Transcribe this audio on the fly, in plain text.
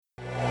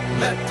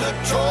Let the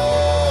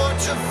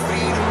torch of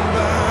freedom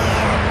burn.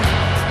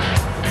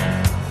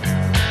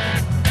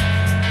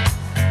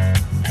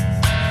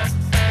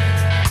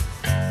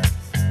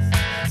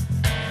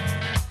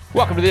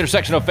 Welcome to the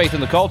intersection of faith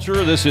and the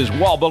culture. This is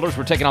Wall Builders.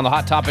 We're taking on the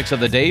hot topics of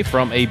the day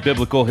from a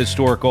biblical,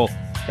 historical,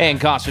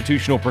 and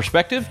constitutional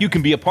perspective. You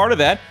can be a part of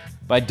that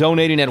by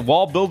donating at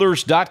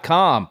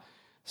wallbuilders.com.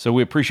 So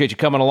we appreciate you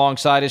coming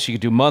alongside us. You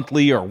can do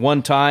monthly or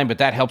one time, but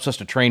that helps us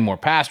to train more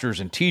pastors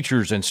and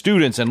teachers and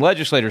students and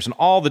legislators and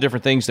all the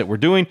different things that we're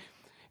doing,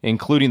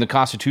 including the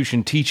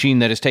Constitution teaching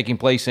that is taking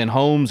place in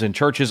homes and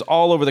churches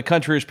all over the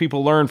country as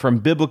people learn from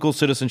biblical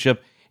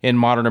citizenship in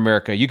modern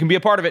America. You can be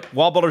a part of it.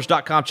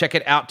 Wallbuilders.com. Check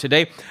it out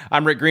today.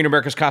 I'm Rick Green,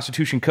 America's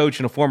Constitution coach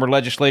and a former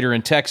legislator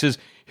in Texas,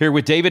 here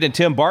with David and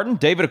Tim Barton.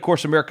 David, of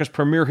course, America's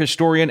premier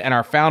historian and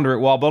our founder at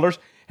Wall Builders,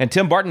 and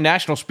Tim Barton,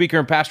 national speaker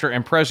and pastor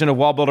and president of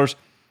Wall Builders.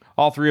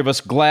 All three of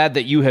us glad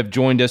that you have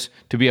joined us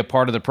to be a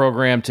part of the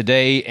program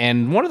today.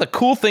 And one of the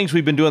cool things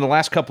we've been doing the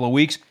last couple of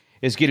weeks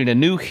is getting a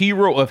new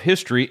hero of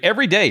history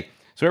every day.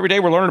 So every day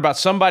we're learning about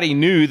somebody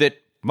new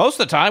that most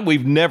of the time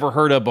we've never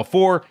heard of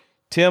before.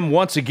 Tim,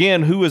 once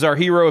again, who is our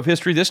hero of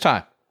history this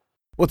time?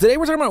 Well, today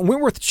we're talking about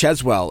Wentworth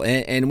Cheswell,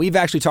 and we've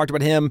actually talked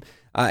about him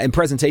in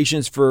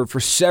presentations for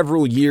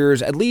several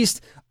years, at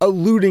least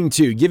alluding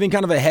to, giving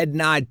kind of a head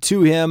nod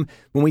to him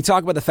when we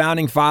talk about the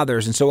Founding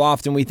Fathers. And so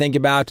often we think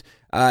about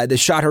the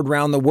shot heard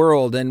around the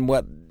world and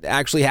what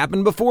actually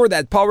happened before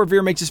that. Paul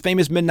Revere makes his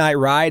famous midnight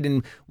ride,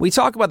 and we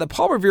talk about that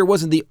Paul Revere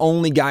wasn't the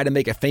only guy to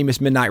make a famous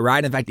midnight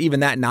ride. In fact, even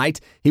that night,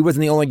 he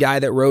wasn't the only guy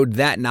that rode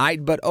that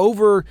night. But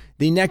over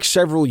the next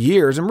several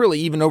years, and really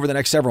even over the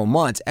next several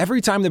months, every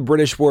time the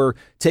British were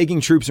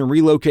taking troops and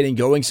relocating,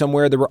 going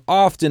somewhere, there were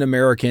often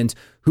Americans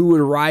who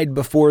would ride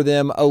before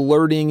them,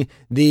 alerting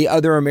the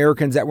other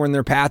Americans that were in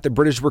their path. The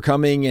British were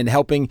coming and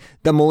helping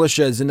the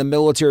militias and the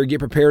military get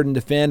prepared and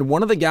defend.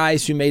 One of the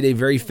guys who made a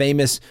very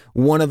famous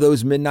one of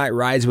those midnight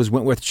rides was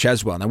Wentworth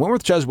Cheswell. Now,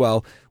 Wentworth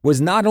Cheswell was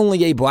not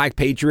only a black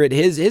patriot,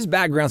 his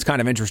background's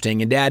kind of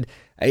interesting. And Dad,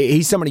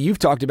 he's somebody you've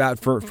talked about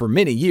for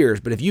many years,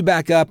 but if you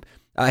back up,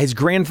 his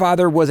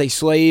grandfather was a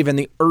slave in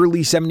the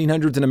early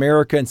 1700s in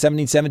America. In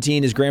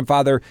 1717, his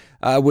grandfather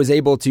was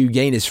able to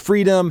gain his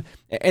freedom.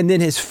 And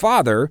then his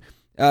father,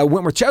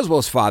 Wentworth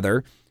Cheswell's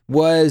father,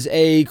 was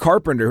a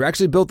carpenter who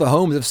actually built the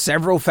homes of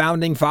several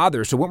founding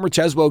fathers. So Wentworth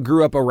Cheswell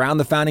grew up around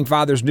the founding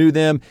fathers, knew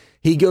them.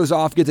 He goes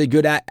off, gets a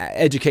good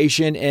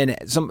education and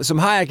some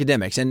high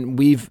academics. And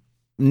we've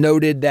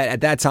noted that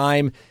at that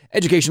time,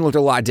 education looked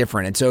a lot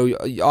different. And so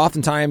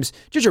oftentimes,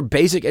 just your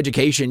basic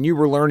education, you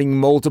were learning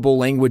multiple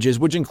languages,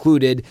 which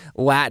included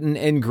Latin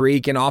and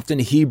Greek and often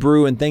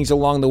Hebrew and things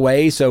along the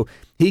way. So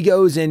he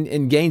goes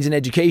and gains an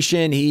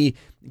education. He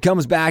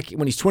comes back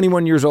when he's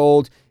 21 years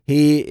old.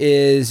 He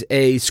is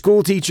a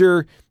school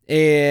teacher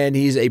and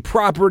he's a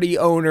property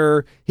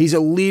owner. He's a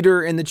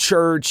leader in the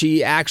church.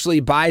 He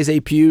actually buys a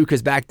pew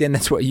because back then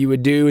that's what you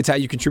would do. It's how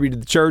you contribute to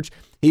the church.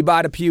 He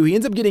bought a pew. He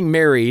ends up getting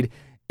married,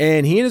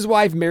 and he and his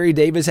wife, Mary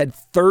Davis, had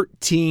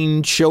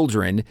 13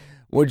 children,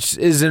 which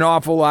is an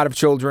awful lot of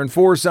children,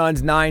 4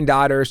 sons, 9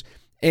 daughters.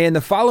 And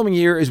the following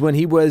year is when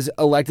he was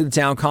elected the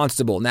town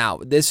constable. Now,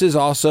 this is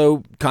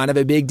also kind of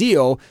a big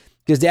deal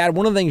because, Dad,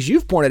 one of the things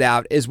you've pointed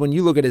out is when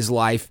you look at his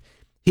life,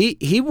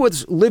 he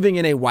was living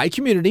in a white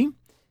community,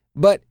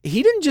 but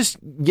he didn't just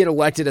get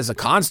elected as a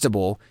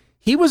constable.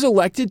 He was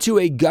elected to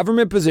a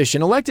government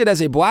position, elected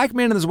as a black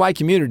man in this white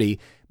community,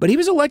 but he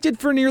was elected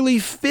for nearly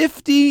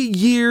 50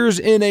 years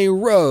in a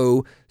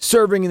row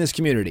serving in this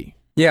community.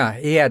 Yeah,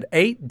 he had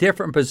 8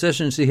 different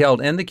positions he held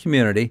in the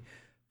community,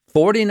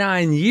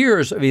 49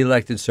 years of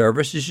elected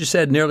service, as you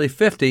said, nearly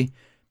 50,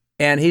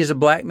 and he's a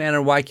black man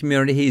in a white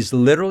community. He's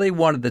literally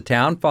one of the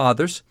town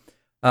fathers.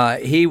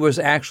 He was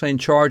actually in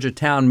charge of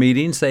town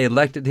meetings. They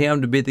elected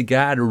him to be the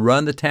guy to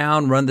run the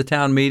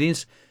town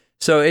meetings.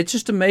 So it's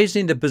just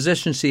amazing the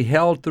positions he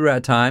held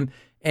throughout time.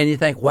 And you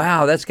think,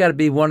 wow, that's got to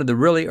be one of the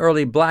really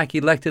early black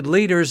elected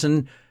leaders.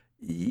 And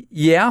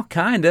yeah,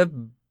 kind of.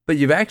 But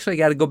you've actually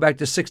got to go back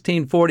to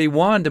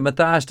 1641 to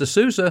Matthias de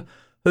Souza,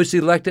 who's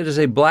elected as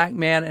a black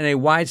man in a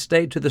white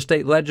state to the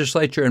state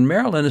legislature in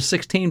Maryland in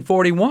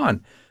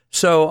 1641.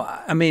 So,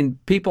 I mean,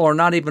 people are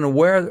not even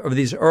aware of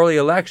these early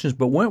elections,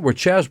 but Wentworth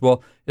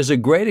Cheswell is a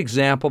great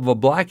example of a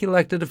black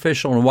elected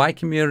official in a white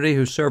community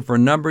who served for a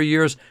number of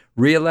years,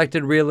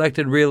 reelected.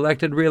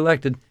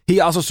 He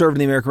also served in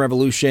the American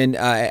Revolution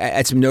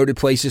at some noted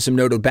places, some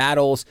noted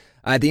battles.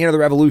 At the end of the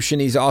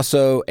Revolution, he's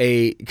also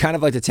a kind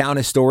of like the town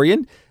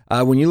historian.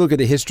 When you look at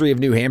the history of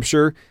New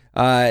Hampshire,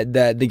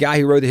 the guy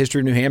who wrote the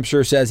history of New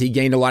Hampshire says he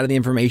gained a lot of the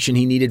information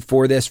he needed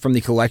for this from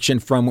the collection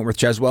from Wentworth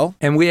Cheswell.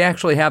 And we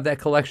actually have that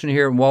collection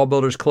here in Wall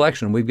Builders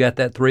Collection. We've got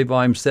that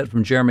 3-volume set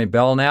from Jeremy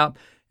Belknap.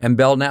 And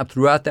Belknap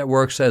throughout that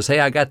work says,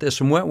 hey, I got this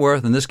from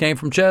Wentworth, and this came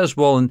from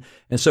Cheswell.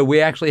 And so we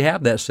actually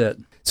have that set.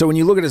 So when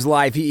you look at his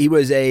life, he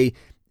was a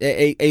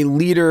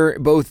leader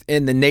both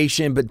in the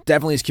nation, but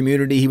definitely his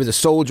community. He was a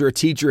soldier, a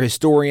teacher,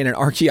 historian, an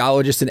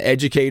archaeologist, an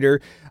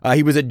educator.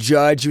 He was a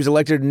judge. He was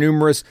elected to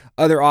numerous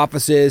other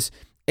offices.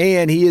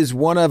 and he is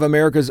one of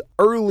America's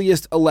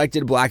earliest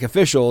elected black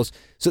officials.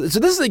 So this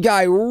is a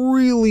guy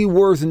really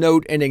worth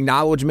note and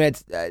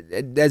acknowledgement,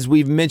 as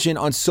we've mentioned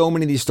on so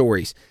many of these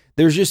stories.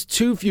 There's just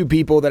too few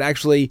people that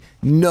actually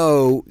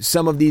know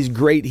some of these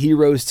great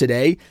heroes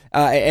today.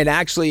 And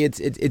actually,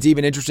 it's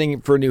even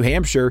interesting for New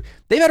Hampshire.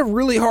 They've had a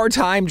really hard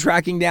time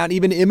tracking down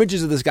even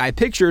images of this guy,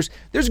 pictures.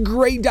 There's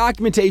great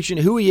documentation,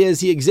 who he is,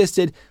 he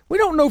existed. We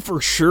don't know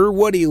for sure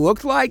what he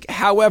looked like.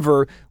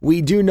 However,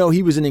 we do know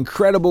he was an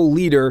incredible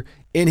leader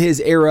in his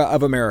era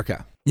of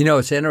America. You know,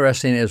 it's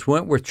interesting is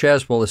Wentworth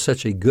Cheswell is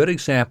such a good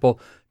example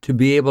to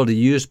be able to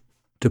use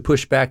to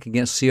push back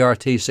against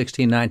CRT,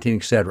 1619,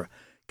 et cetera.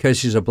 Because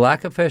she's a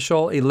black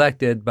official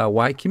elected by a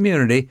white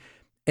community.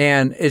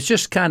 And it's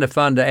just kind of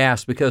fun to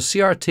ask because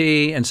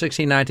CRT and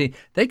 1619,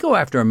 they go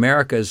after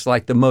America as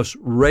like the most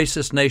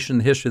racist nation in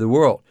the history of the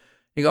world.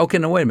 You go, okay,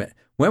 now wait a minute.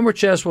 Wentworth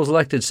Cheswell was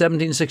elected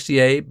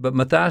 1768, but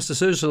Matthias de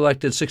Souza was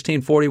elected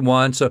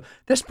 1641. So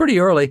that's pretty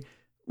early.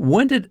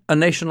 When did a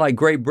nation like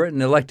Great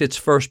Britain elect its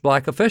first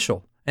black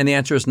official? And the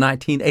answer is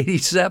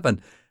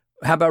 1987.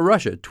 How about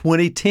Russia?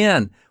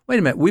 2010. Wait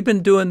a minute. We've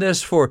been doing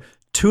this for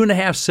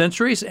 2.5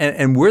 centuries,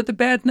 and we're the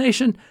bad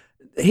nation?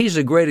 He's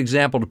a great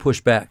example to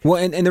push back.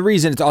 Well, and the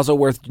reason it's also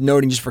worth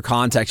noting just for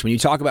context, when you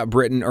talk about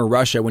Britain or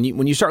Russia, when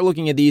you start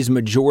looking at these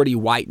majority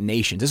white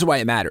nations, this is why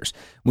it matters.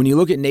 When you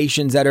look at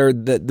nations that are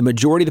the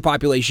majority of the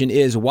population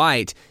is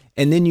white,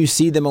 and then you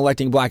see them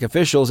electing black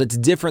officials, it's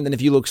different than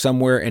if you look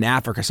somewhere in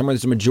Africa, somewhere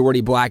that's a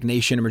majority black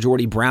nation, a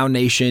majority brown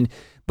nation.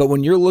 But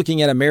when you're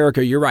looking at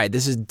America, you're right,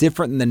 this is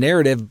different than the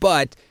narrative,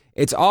 but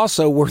it's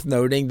also worth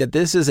noting that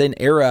this is an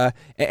era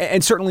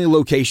and certainly a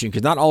location,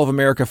 because not all of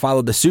America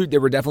followed the suit.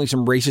 There were definitely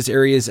some racist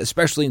areas,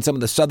 especially in some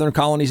of the southern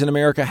colonies in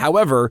America.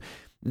 However,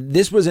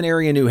 this was an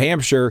area in New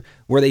Hampshire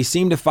where they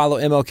seemed to follow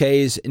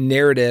MLK's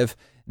narrative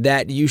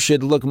that you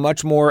should look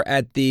much more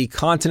at the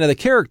content of the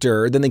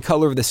character than the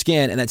color of the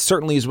skin. And that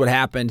certainly is what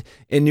happened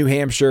in New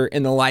Hampshire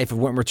in the life of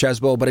Wentworth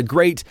Cheswell, but a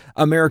great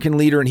American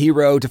leader and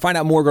hero. To find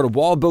out more, go to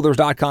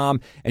wallbuilders.com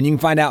and you can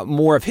find out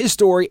more of his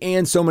story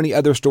and so many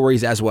other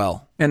stories as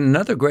well. And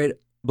another great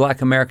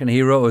black American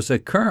hero is a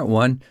current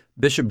one,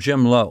 Bishop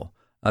Jim Lowe.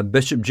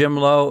 Bishop Jim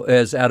Lowe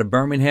is out of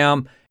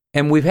Birmingham,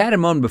 and we've had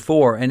him on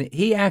before, and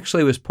he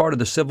actually was part of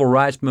the civil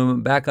rights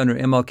movement back under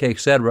MLK, et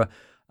cetera.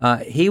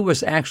 He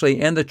was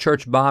actually in the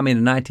church bombing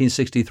in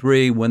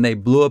 1963 when they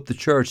blew up the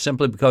church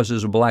simply because it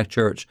was a black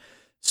church.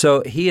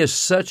 So he is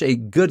such a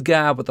good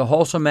guy with a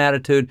wholesome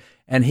attitude,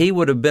 and he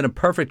would have been a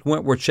perfect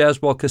Wentworth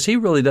Cheswell because he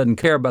really doesn't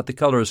care about the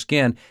color of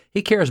skin.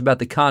 He cares about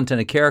the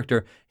content of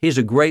character. He's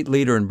a great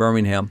leader in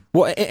Birmingham.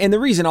 Well, and the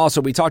reason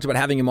also we talked about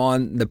having him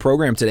on the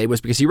program today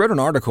was because he wrote an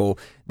article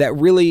that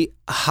really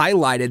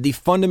highlighted the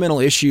fundamental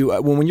issue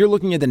when you're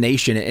looking at the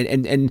nation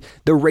and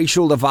the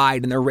racial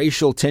divide and the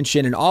racial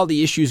tension and all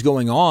the issues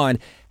going on.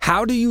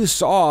 How do you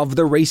solve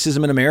the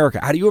racism in America?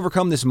 How do you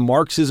overcome this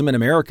Marxism in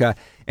America?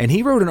 And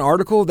he wrote an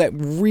article that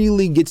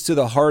really gets to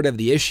the heart of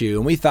the issue.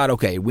 And we thought,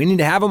 okay, we need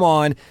to have him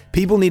on.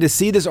 People need to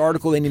see this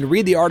article. They need to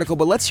read the article.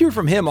 But let's hear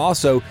from him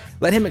also.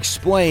 Let him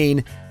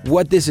explain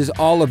what this is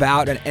all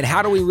about and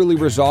how do we really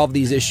resolve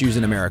these issues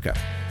in America.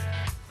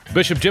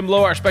 Bishop Jim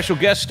Lowe, our special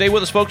guest. Stay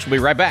with us, folks. We'll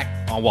be right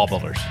back on Wall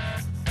Builders.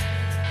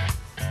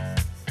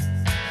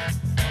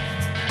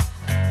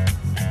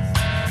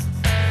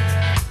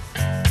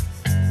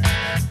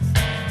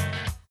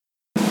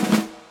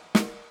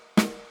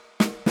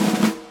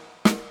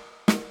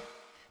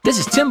 This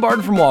is Tim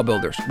Barton from Wall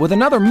Builders with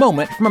another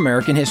moment from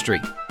American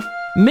history.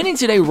 Many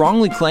today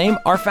wrongly claim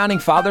our founding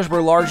fathers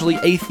were largely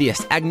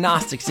atheists,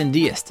 agnostics, and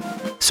deists.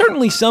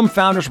 Certainly some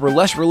founders were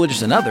less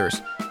religious than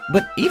others,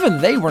 but even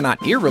they were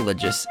not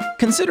irreligious.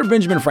 Consider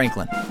Benjamin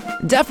Franklin.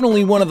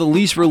 Definitely one of the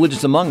least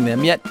religious among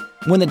them, yet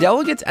when the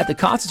delegates at the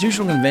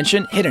Constitutional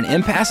Convention hit an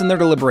impasse in their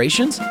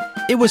deliberations,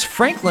 it was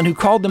Franklin who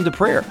called them to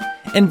prayer,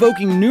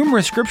 invoking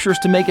numerous scriptures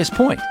to make his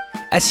point.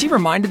 As he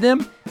reminded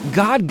them,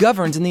 God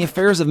governs in the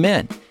affairs of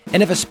men,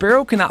 and if a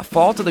sparrow cannot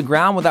fall to the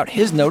ground without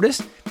his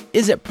notice,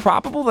 is it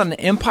probable that an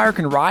empire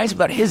can rise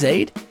without his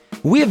aid?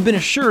 We have been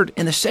assured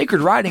in the sacred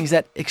writings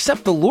that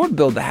except the Lord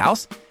build the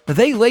house,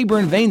 they labor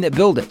in vain that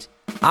build it.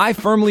 I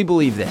firmly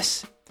believe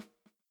this.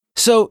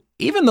 So,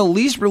 even the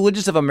least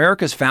religious of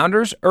America's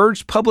founders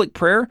urged public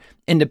prayer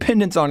and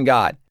dependence on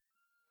God.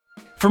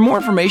 For more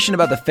information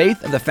about the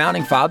faith of the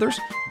founding fathers,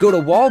 go to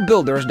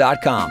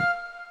wallbuilders.com.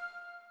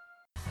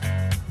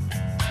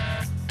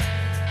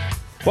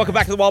 Welcome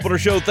back to the Wall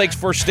Builders Show. Thanks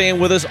for staying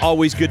with us.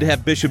 Always good to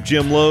have Bishop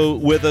Jim Lowe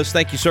with us.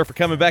 Thank you, sir, for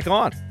coming back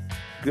on.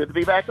 Good to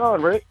be back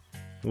on, Rick.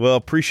 Well,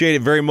 appreciate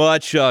it very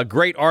much.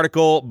 Great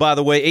article, by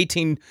the way.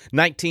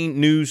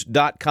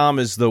 1819news.com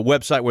is the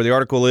website where the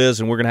article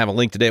is, and we're going to have a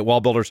link today at Wall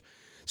Builders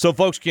so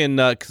folks can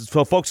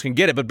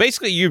get it. But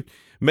basically, you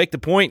make the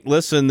point.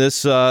 Listen,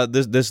 this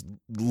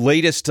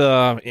latest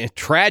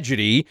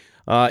tragedy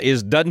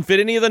doesn't fit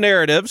any of the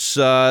narratives.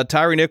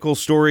 Tyre Nichols'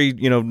 story,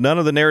 none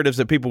of the narratives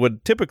that people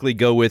would typically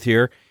go with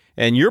here.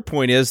 And your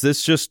point is this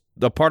is just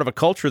a part of a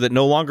culture that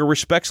no longer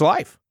respects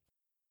life.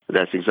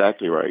 That's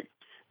exactly right.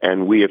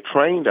 And we have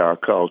trained our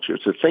culture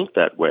to think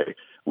that way.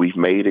 We've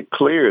made it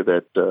clear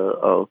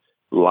that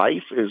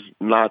life is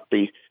not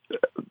the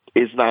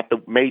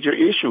major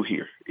issue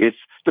here. It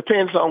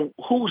depends on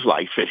whose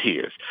life it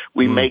is.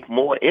 We make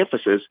more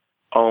emphasis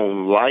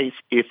on life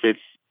if it's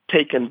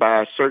taken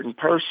by a certain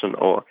person,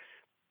 or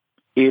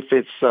if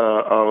it's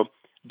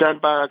done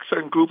by a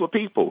certain group of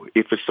people.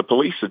 If it's the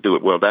police that do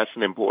it, well, that's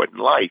an important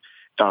life.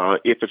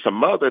 If it's a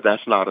mother,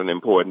 that's not an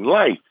important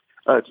life.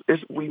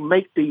 We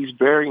make these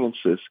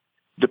variances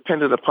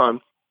dependent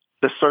upon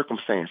the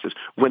circumstances,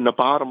 when the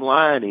bottom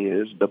line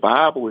is the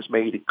Bible has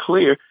made it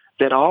clear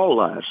that all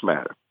lives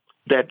matter,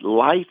 that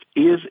life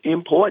is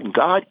important.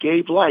 God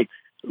gave life.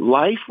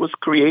 Life was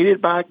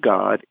created by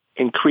God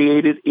and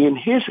created in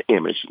his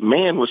image.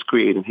 Man was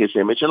created in his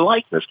image and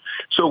likeness.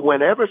 So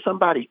whenever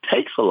somebody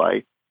takes a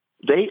life,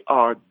 they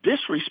are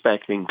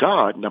disrespecting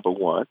God, number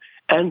one,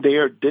 and they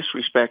are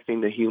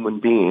disrespecting the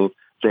human being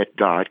that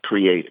God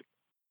created.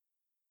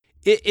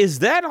 Is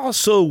that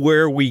also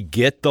where we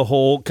get the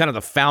whole kind of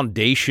the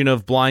foundation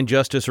of blind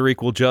justice or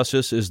equal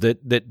justice, is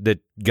that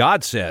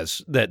God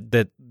says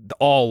that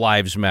all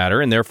lives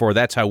matter, and therefore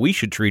that's how we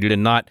should treat it,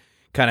 and not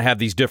kind of have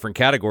these different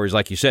categories,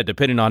 like you said,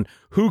 depending on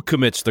who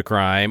commits the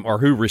crime or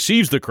who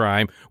receives the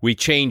crime, we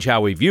change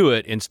how we view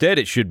it. Instead,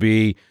 it should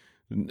be,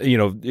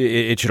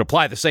 it should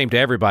apply the same to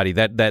everybody,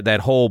 that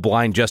whole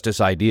blind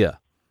justice idea.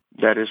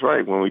 That is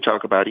right. When we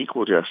talk about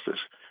equal justice,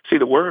 see,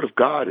 the Word of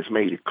God has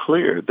made it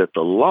clear that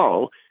the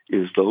law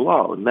is the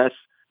law, and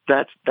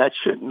that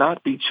should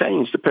not be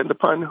changed depending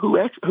upon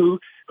who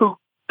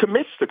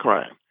commits the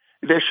crime.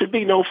 There should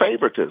be no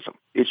favoritism.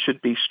 It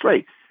should be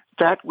straight.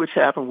 That which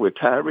happened with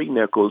Tyre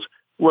Nichols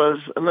was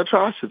an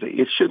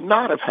atrocity. It should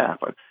not have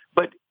happened.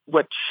 But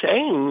what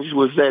changed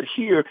was that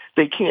here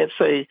they can't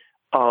say,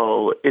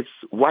 oh, it's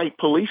white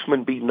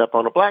policeman beating up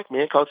on a black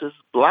man, because it's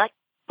black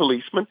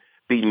policeman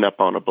beating up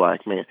on a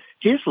black man.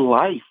 His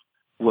life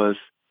was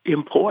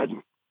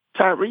important.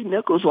 Tyre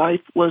Nichols'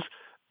 life was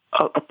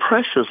a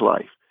precious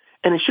life,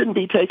 and it shouldn't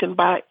be taken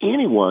by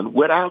anyone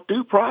without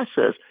due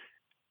process.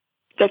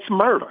 That's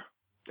murder.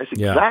 That's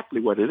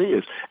exactly what it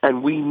is,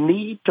 and we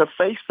need to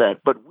face that.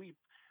 But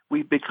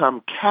we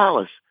become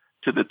callous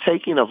to the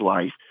taking of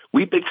life.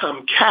 We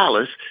become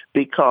callous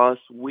because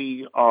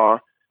we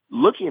are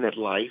looking at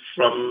life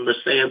from the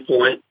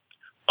standpoint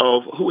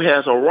of who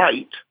has a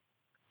right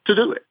to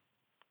do it.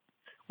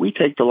 We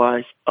take the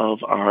life of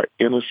our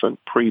innocent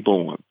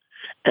preborn,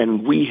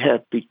 and we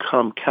have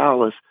become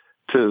callous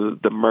to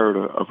the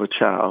murder of a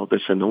child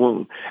that's in the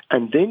womb.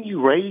 And then you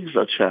raise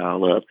a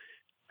child up.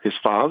 His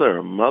father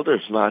or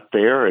mother's not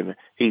there, and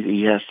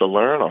he has to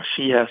learn, or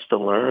she has to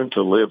learn,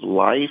 to live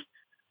life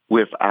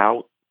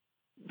without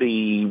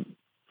the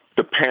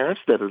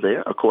parents that are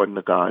there according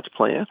to God's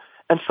plan.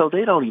 And so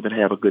they don't even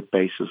have a good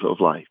basis of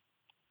life.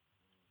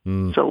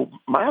 So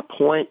my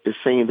point is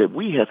saying that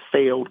we have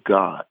failed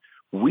God.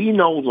 We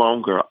no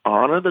longer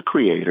honor the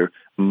Creator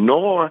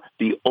nor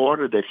the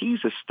order that he's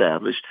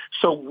established.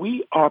 So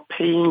we are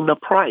paying the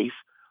price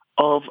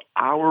of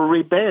our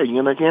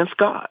rebellion against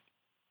God.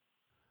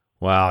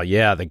 Wow,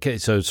 yeah.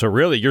 So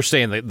really, you're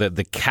saying that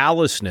the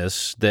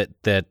callousness that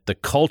the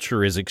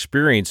culture is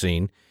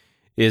experiencing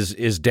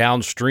is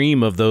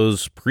downstream of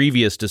those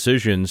previous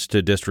decisions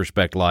to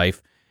disrespect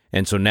life,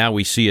 and so now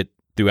we see it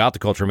throughout the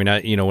culture.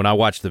 I mean, when I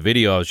watched the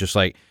video, I was just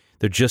like,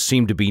 there just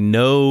seemed to be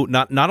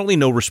not only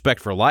no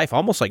respect for life,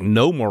 almost like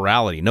no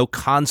morality, no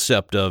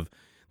concept of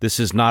this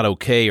is not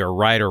okay or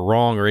right or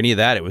wrong or any of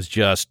that. It was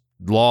just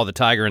law of the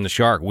tiger and the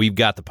shark. We've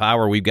got the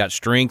power, we've got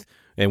strength,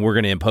 and we're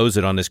going to impose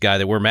it on this guy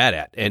that we're mad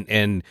at.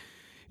 And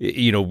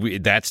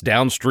that's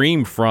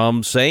downstream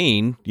from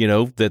saying,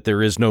 that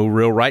there is no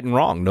real right and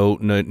wrong. No,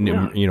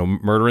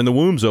 murder in the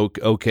womb's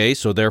okay,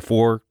 so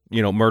therefore,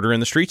 murder in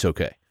the street's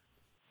okay.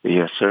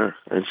 Yes, sir.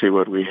 And see,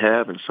 what we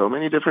have in so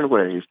many different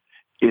ways,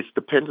 it's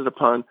dependent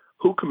upon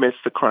who commits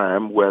the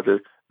crime,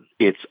 whether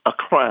it's a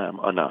crime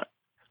or not,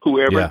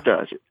 whoever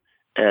does it.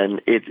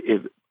 And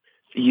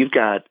you've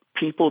got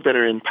people that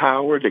are in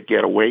power that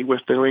get away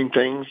with doing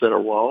things that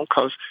are wrong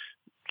because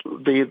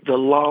the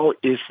law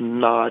is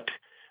not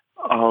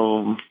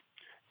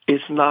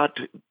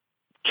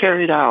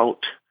carried out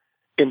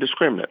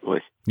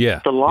indiscriminately.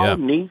 Yeah. The law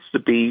needs to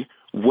be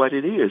what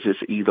it is. It's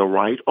either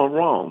right or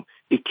wrong.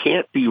 It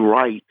can't be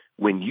right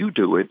when you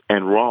do it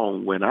and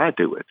wrong when I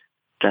do it.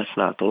 That's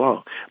not the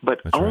law. But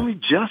That's only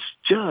right. just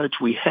judge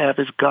we have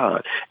is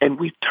God. And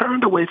we've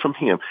turned away from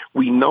him.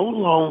 We no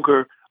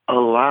longer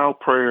allow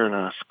prayer in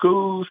our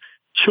schools.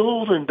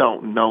 Children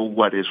don't know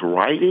what is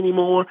right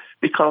anymore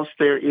because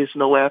there is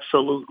no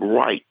absolute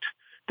right.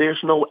 There's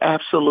no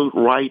absolute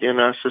right in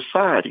our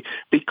society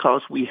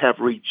because we have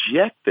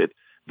rejected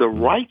the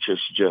righteous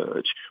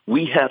judge.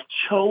 We have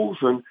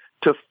chosen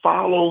to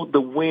follow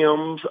the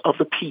whims of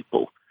the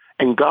people.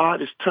 And God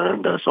has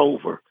turned us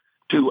over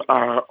to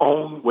our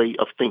own way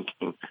of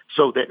thinking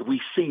so that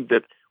we see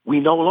that we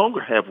no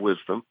longer have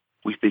wisdom.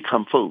 We've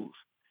become fools.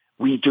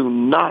 We do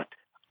not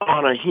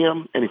honor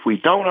him. And if we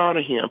don't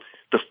honor him,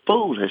 the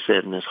fool has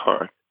said in his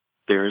heart,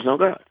 there is no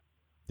God.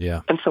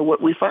 Yeah. And so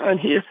what we find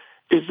here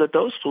is that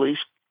those police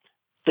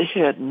They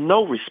had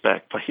no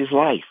respect for his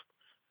life.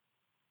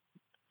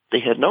 They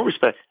had no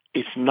respect.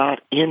 It's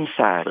not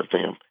inside of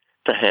them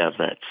to have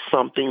that.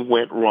 Something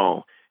went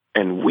wrong.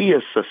 And we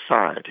as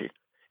society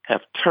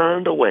have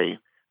turned away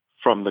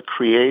from the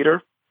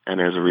Creator.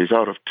 And as a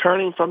result of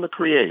turning from the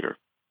Creator,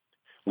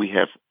 we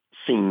have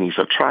seen these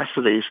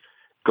atrocities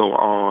go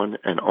on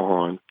and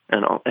on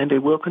and on. And they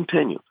will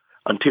continue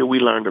until we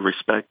learn to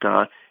respect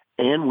God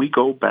and we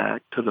go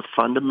back to the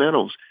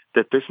fundamentals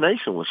that this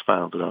nation was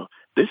founded on.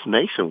 This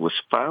nation was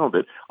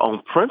founded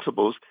on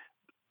principles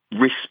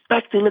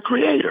respecting the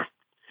Creator,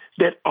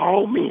 that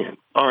all men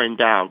are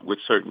endowed with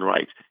certain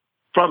rights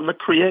from the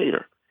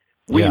Creator.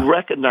 We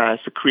recognize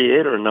the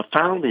Creator in the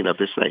founding of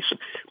this nation,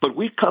 but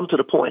we've come to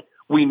the point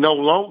we no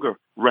longer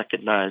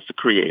recognize the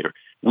Creator.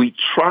 We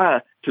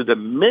try to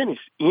diminish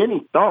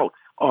any thought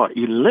or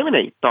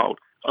eliminate thought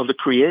of the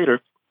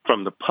Creator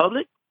from the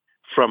public,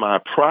 from our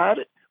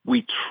private.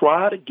 We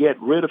try to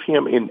get rid of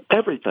him in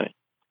everything.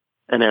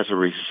 And as a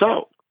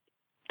result,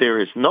 there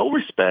is no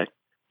respect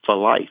for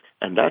life.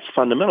 And that's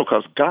fundamental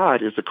because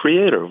God is the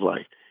creator of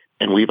life.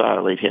 And we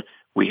violate him.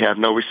 We have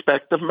no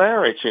respect of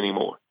marriage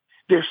anymore.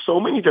 There's so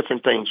many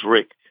different things,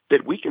 Rick,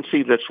 that we can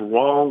see that's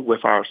wrong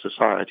with our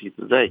society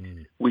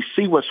today. We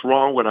see what's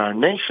wrong with our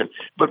nation,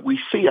 but we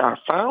see our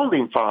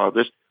founding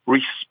fathers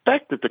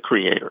respected the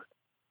Creator.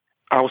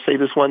 I will say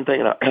this one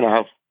thing, and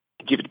I'll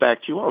give it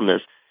back to you on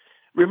this.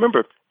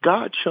 Remember,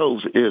 God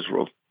chose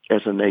Israel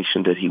as a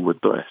nation that he would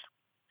bless.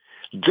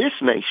 This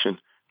nation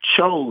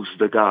chose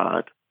the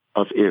God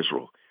of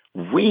Israel.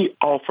 We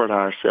offered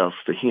ourselves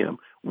to him.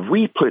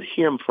 We put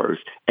him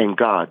first, and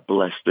God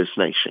blessed this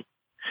nation.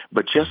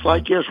 But just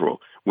like Israel,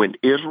 when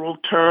Israel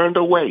turned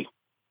away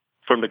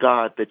from the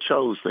God that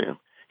chose them,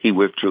 he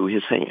withdrew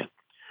his hand.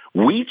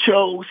 We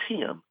chose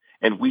him,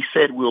 and we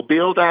said we'll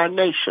build our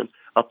nation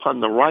upon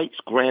the rights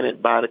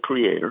granted by the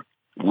Creator,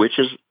 which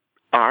is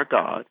our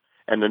God,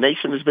 and the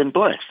nation has been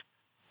blessed.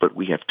 But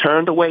we have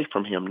turned away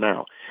from him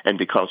now. And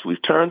because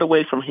we've turned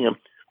away from him,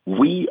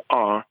 we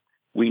are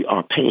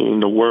paying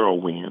the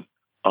whirlwind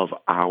of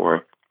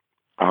our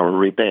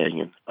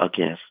rebellion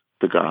against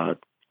the God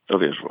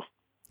of Israel.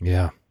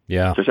 Yeah.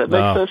 Yeah. Does that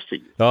make sense to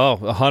you? Oh,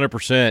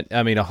 100%.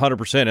 I mean,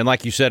 100%. And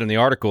like you said in the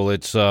article,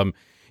 it's,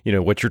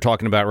 what you're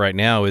talking about right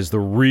now is the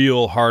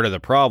real heart of the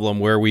problem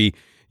where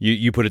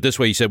you put it this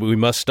way. You said we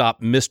must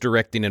stop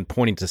misdirecting and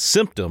pointing to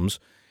symptoms,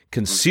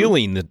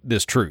 concealing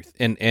this truth.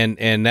 And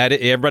that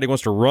everybody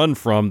wants to run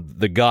from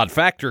the God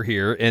factor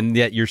here. And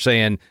yet you're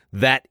saying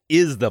that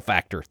is the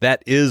factor.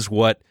 That is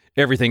what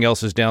everything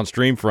else is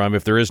downstream from.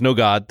 If there is no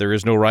God, there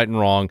is no right and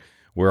wrong.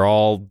 We're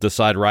all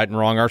decide right and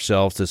wrong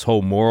ourselves. This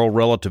whole moral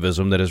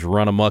relativism that has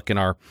run amok in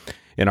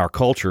our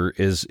culture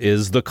is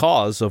the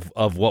cause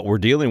of what we're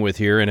dealing with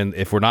here. And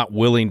if we're not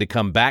willing to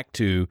come back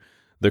to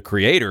the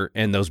Creator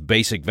and those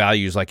basic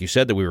values, like you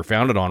said, that we were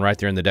founded on right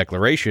there in the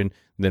Declaration,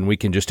 then we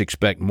can just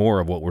expect more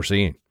of what we're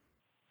seeing.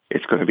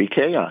 It's going to be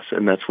chaos,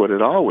 and that's what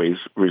it always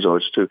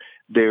resorts to.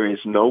 There is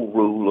no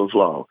rule of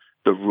law.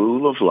 The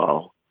rule of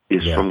law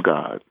is from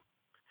God.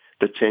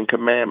 The Ten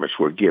Commandments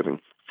were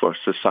given for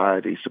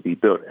societies to be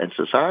built. And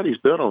societies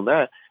built on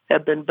that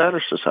have been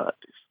better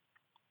societies.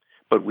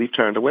 But we've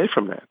turned away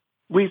from that.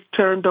 We've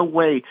turned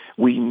away.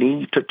 We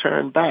need to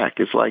turn back.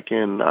 It's like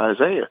in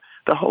Isaiah.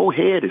 The whole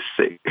head is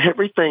sick.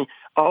 Everything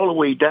all the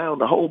way down,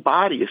 the whole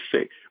body is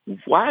sick.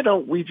 Why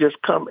don't we just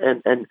come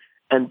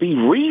and be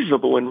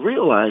reasonable and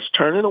realize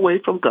turning away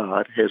from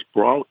God has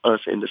brought us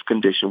in this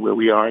condition where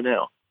we are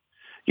now?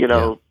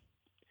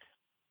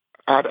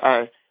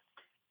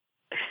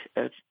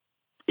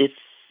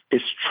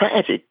 It's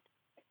tragic,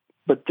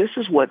 but this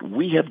is what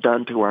we have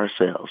done to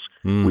ourselves.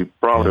 We've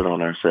brought it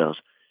on ourselves.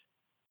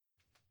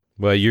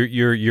 Well,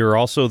 you're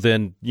also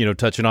then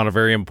touching on a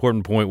very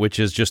important point, which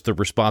is just the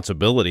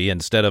responsibility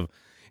instead of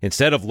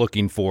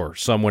looking for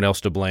someone else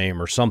to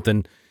blame or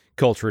something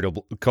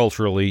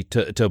culturally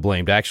to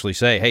blame, to actually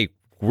say, hey,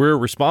 we're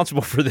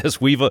responsible for this.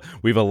 We've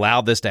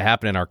allowed this to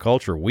happen in our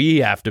culture. We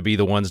have to be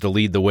the ones to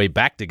lead the way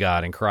back to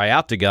God and cry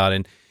out to God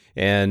and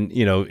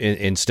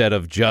instead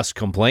of just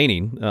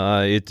complaining,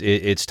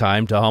 it's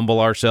time to humble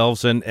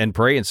ourselves and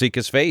pray and seek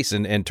his face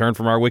and turn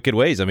from our wicked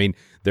ways. I mean,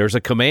 there's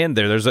a command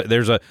there.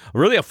 There's a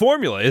really a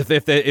formula. If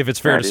it's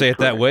fair to say it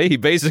that way, he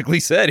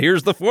basically said,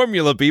 here's the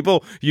formula,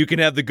 people. You can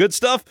have the good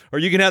stuff or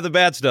you can have the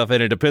bad stuff.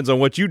 And it depends on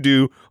what you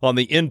do on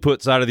the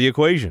input side of the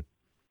equation.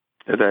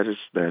 That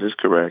is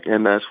correct.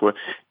 And that's what,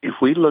 if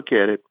we look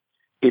at it,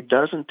 it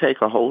doesn't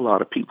take a whole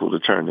lot of people to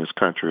turn this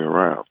country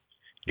around.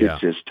 It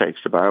just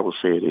takes, the Bible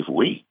said, if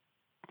we.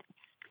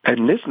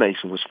 And this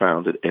nation was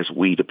founded as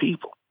we the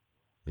people.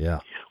 Yeah.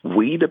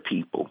 We the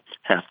people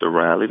have to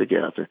rally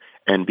together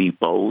and be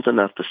bold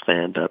enough to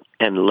stand up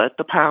and let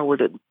the power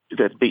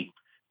that be,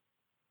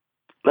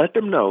 let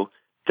them know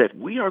that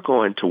we are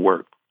going to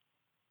work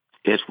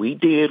as we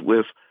did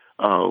with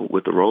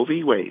the Roe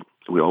v. Wade.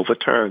 We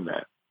overturned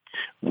that.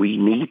 We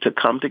need to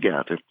come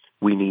together.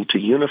 We need to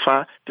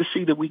unify to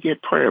see that we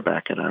get prayer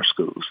back in our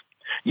schools.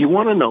 You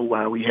want to know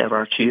why we have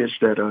our kids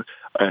that are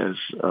as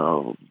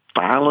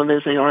violent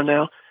as they are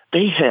now?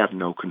 They have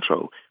no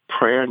control.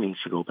 prayer needs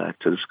to go back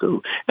to the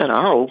school. And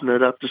I'll open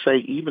it up to say,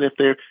 even if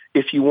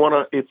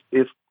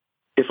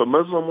a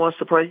Muslim wants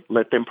to pray,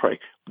 let them pray.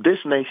 This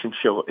nation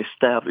shall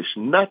establish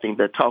nothing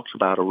that talks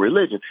about a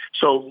religion.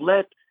 So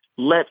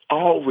let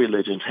all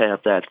religions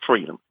have that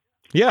freedom.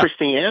 Yeah.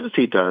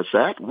 Christianity does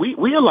that.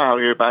 We allow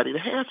everybody to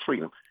have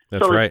freedom.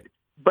 That's right.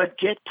 But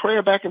get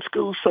prayer back in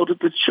school so that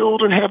the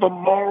children have a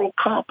moral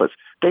compass.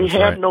 They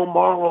have no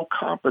moral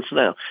compass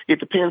now.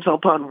 It depends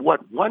upon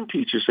what one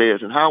teacher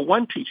says and how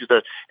one teacher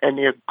does. And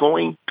they're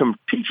going from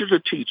teacher to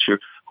teacher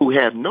who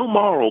have no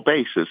moral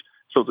basis.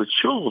 So the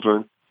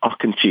children are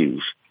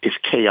confused. It's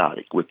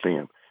chaotic with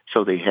them.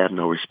 So they have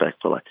no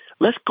respect for life.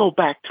 Let's go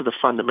back to the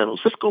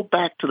fundamentals. Let's go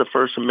back to the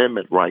First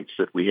Amendment rights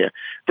that we have,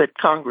 that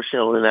Congress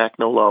shall enact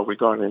no law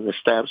regarding the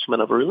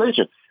establishment of a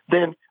religion.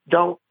 Then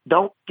don't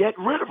get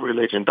rid of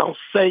religion. Don't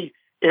say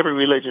every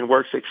religion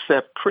works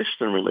except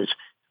Christian religion.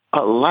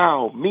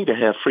 Allow me to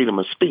have freedom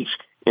of speech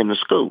in the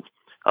school.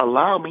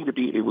 Allow me to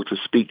be able to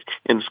speak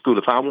in the school.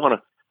 If I want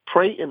to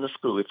pray in the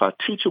school, if a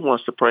teacher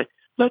wants to pray,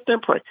 let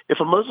them pray.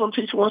 If a Muslim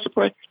teacher wants to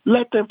pray,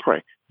 let them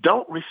pray.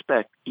 Don't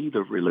respect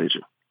either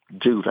religion.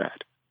 Do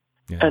that.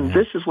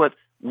 This is what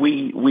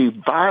we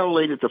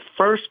violated the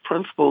first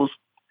principles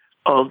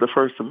of the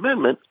First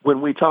Amendment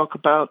when we talk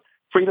about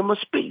freedom of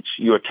speech.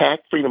 You attack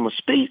freedom of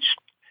speech.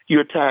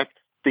 You attack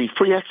the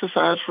free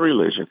exercise for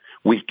religion.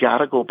 We've got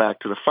to go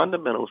back to the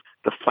fundamentals.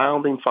 The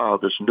founding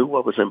fathers knew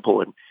what was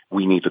important.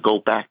 We need to go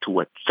back to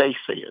what they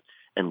said,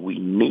 and we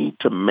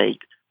need to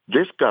make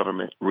this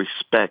government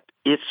respect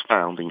its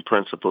founding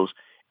principles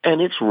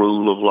and its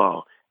rule of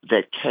law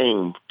that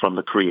came from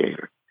the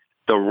Creator.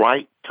 The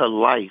right to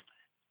life,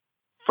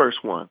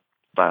 first one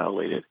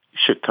violated,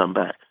 should come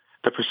back.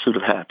 The pursuit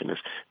of happiness,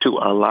 to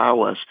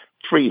allow us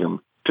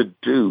freedom to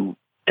do,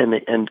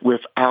 and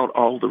without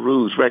all the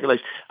rules,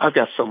 regulations. I've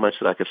got so much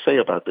that I could say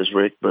about this,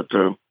 Rick, but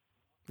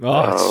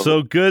it's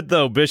so good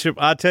though, Bishop.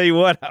 I tell you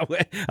what,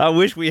 I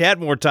wish we had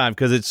more time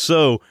because it's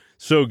so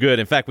good.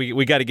 In fact,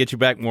 we got to get you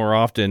back more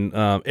often.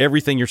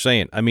 Everything you're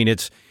saying, I mean,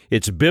 it's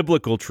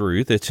biblical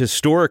truth, it's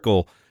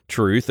historical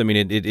truth. I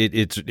mean,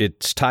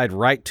 it's tied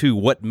right to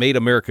what made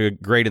America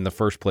great in the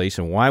first place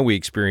and why we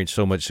experienced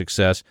so much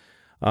success.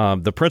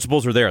 The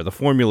principles are there, the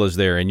formula is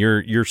there, and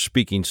you're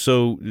speaking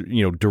so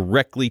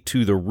directly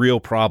to the real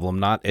problem,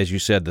 not, as you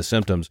said, the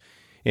symptoms.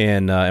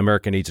 And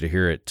America needs to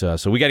hear it.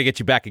 So we got to get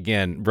you back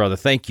again, brother.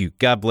 Thank you.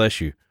 God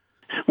bless you.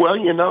 Well,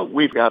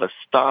 we've got to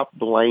stop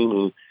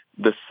blaming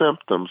the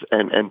symptoms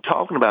and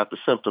talking about the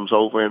symptoms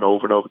over and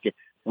over and over again.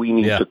 We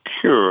need to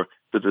cure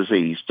the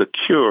disease. The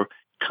cure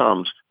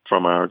comes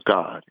from our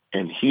God,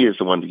 and He is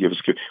the one to give us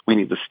cure. We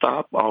need to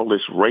stop all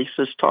this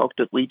racist talk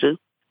that we do.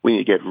 We need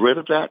to get rid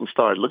of that and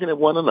start looking at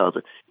one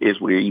another as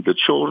we're either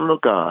children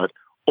of God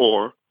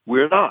or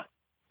we're not.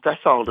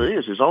 That's all there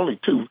is. There's only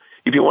two.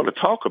 If you want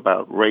to talk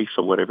about race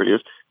or whatever it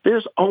is,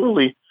 there's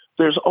only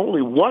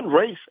one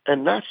race,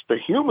 and that's the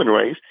human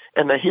race.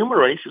 And the human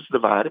race is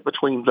divided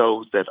between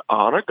those that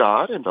honor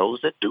God and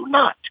those that do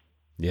not.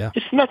 Yeah.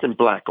 It's nothing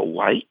black or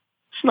white.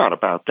 It's not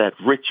about that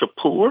rich or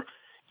poor.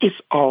 It's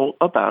all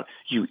about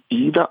you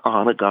either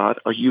honor God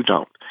or you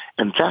don't.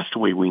 And that's the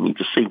way we need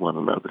to see one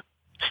another.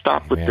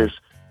 Stop with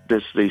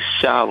these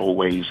shallow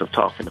ways of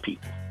talking to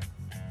people.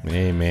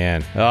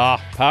 Amen.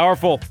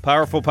 Powerful.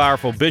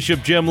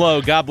 Bishop Jim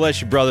Lowe, God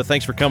bless you, brother.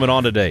 Thanks for coming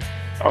on today.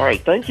 All right.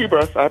 Thank you,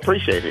 Bruce. I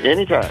appreciate it.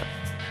 Anytime.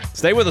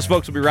 Stay with us,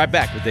 folks. We'll be right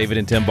back with David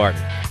and Tim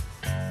Barton.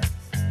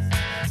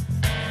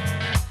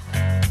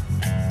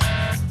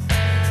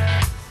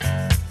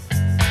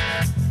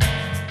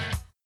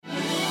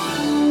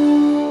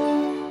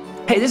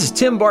 Hey, this is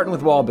Tim Barton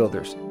with Wall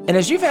Builders. And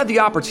as you've had the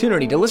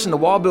opportunity to listen to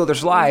Wall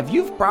Builders Live,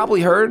 you've probably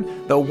heard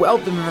the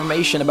wealth of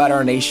information about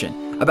our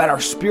nation, about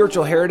our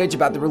spiritual heritage,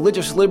 about the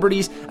religious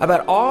liberties,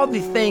 about all the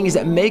things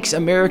that makes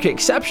America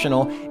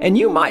exceptional. And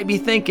you might be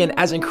thinking,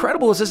 as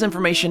incredible as this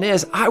information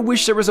is, I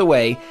wish there was a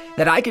way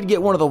that I could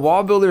get one of the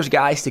Wall Builders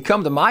guys to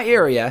come to my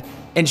area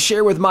and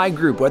share with my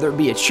group, whether it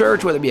be a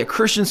church, whether it be a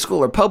Christian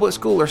school or public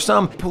school or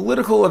some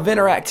political event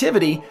or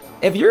activity.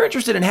 If you're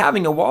interested in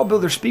having a Wall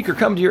Builder speaker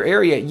come to your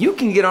area, you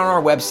can get on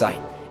our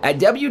website at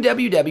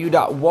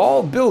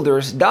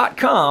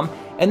www.wallbuilders.com,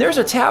 and there's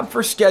a tab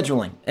for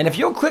scheduling. And if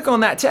you'll click on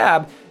that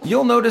tab,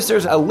 you'll notice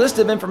there's a list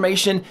of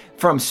information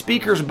from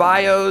speakers'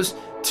 bios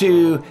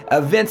to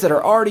events that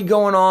are already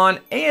going on,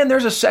 and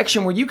there's a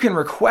section where you can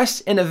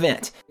request an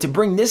event to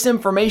bring this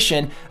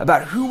information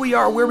about who we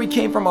are, where we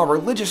came from, our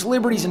religious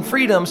liberties and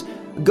freedoms.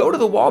 Go to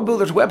the Wall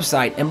Builders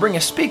website and bring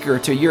a speaker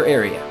to your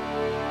area.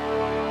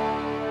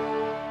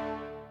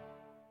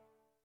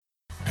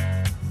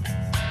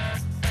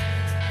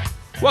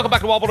 Welcome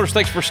back to Wall Builders.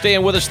 Thanks for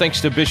staying with us. Thanks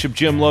to Bishop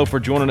Jim Lowe for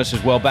joining us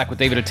as well. Back with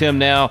David and Tim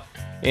now.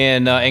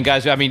 And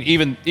guys, I mean,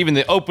 even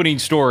the opening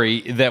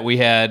story that we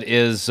had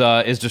is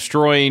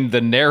destroying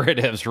the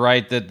narratives,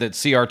 right, that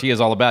CRT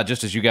is all about,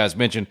 just as you guys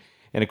mentioned.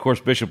 And, of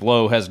course, Bishop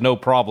Lowe has no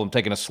problem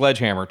taking a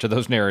sledgehammer to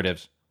those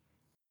narratives.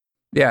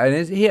 Yeah,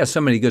 and he has so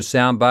many good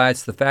sound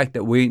bites. The fact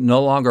that we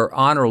no longer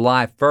honor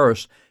life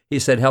first, he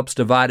said, helps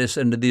divide us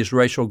into these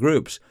racial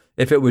groups.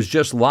 if it was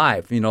just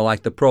life,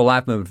 like the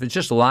pro-life movement, if it's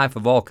just a life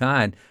of all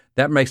kind,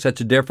 that makes such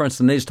a difference.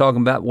 And he's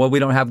talking about, well, we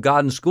don't have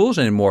God in schools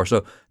anymore.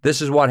 So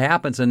this is what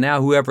happens. And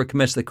now whoever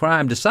commits the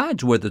crime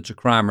decides whether it's a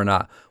crime or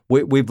not.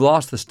 We've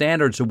lost the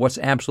standards of what's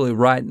absolutely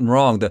right and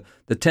wrong,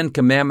 the Ten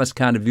Commandments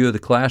kind of view of the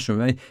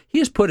classroom. I mean, he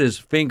has put his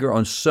finger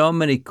on so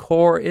many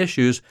core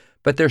issues,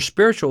 but they're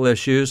spiritual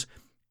issues.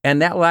 And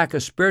that lack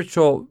of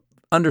spiritual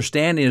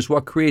understanding is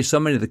what creates so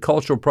many of the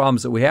cultural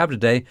problems that we have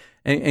today,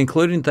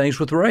 including things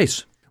with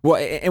race. Well,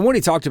 and what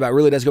he talked about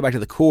really does go back to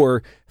the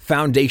core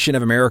foundation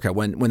of America.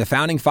 When the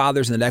Founding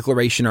Fathers in the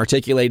Declaration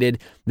articulated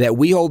that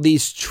we hold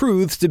these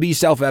truths to be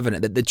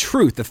self-evident, that the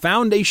truth, the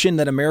foundation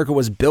that America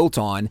was built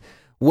on,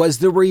 was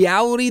the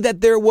reality that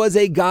there was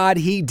a God,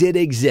 he did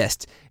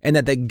exist, and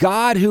that the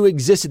God who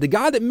existed, the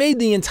God that made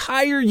the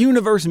entire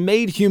universe,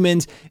 made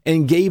humans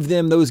and gave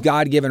them those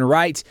God-given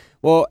rights.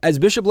 Well, as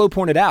Bishop Lowe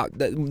pointed out,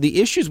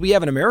 the issues we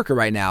have in America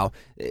right now,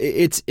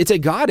 it's a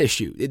God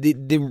issue.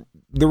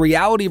 The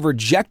reality of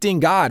rejecting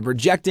God,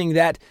 rejecting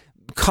that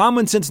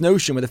common sense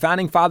notion where the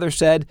Founding Fathers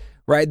said,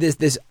 right,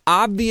 this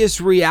obvious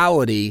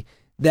reality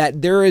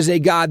that there is a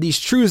God, these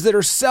truths that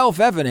are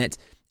self-evident.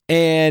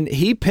 And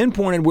he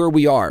pinpointed where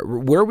we are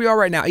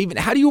right now. Even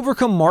how do you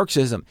overcome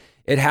Marxism?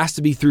 It has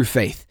to be through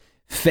faith.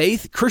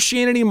 Faith,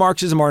 Christianity and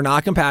Marxism are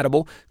not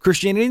compatible.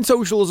 Christianity and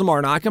socialism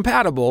are not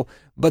compatible.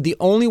 But the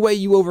only way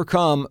you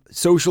overcome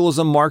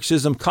socialism,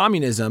 Marxism,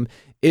 communism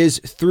is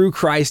through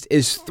Christ,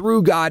 is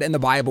through God and the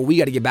Bible. We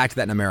got to get back to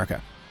that in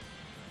America.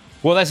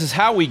 Well, this is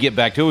how we get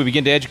back to it. We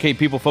begin to educate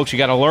people, folks. You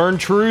got to learn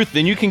truth,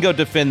 then you can go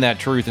defend that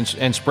truth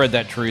and spread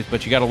that truth.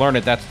 But you got to learn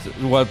it. That's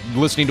what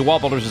listening to Wall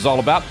Builders is all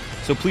about.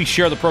 So please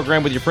share the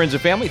program with your friends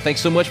and family.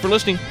 Thanks so much for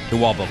listening to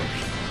Wall Builders.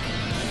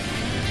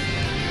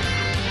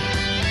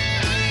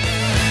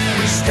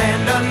 We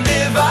stand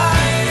undivided.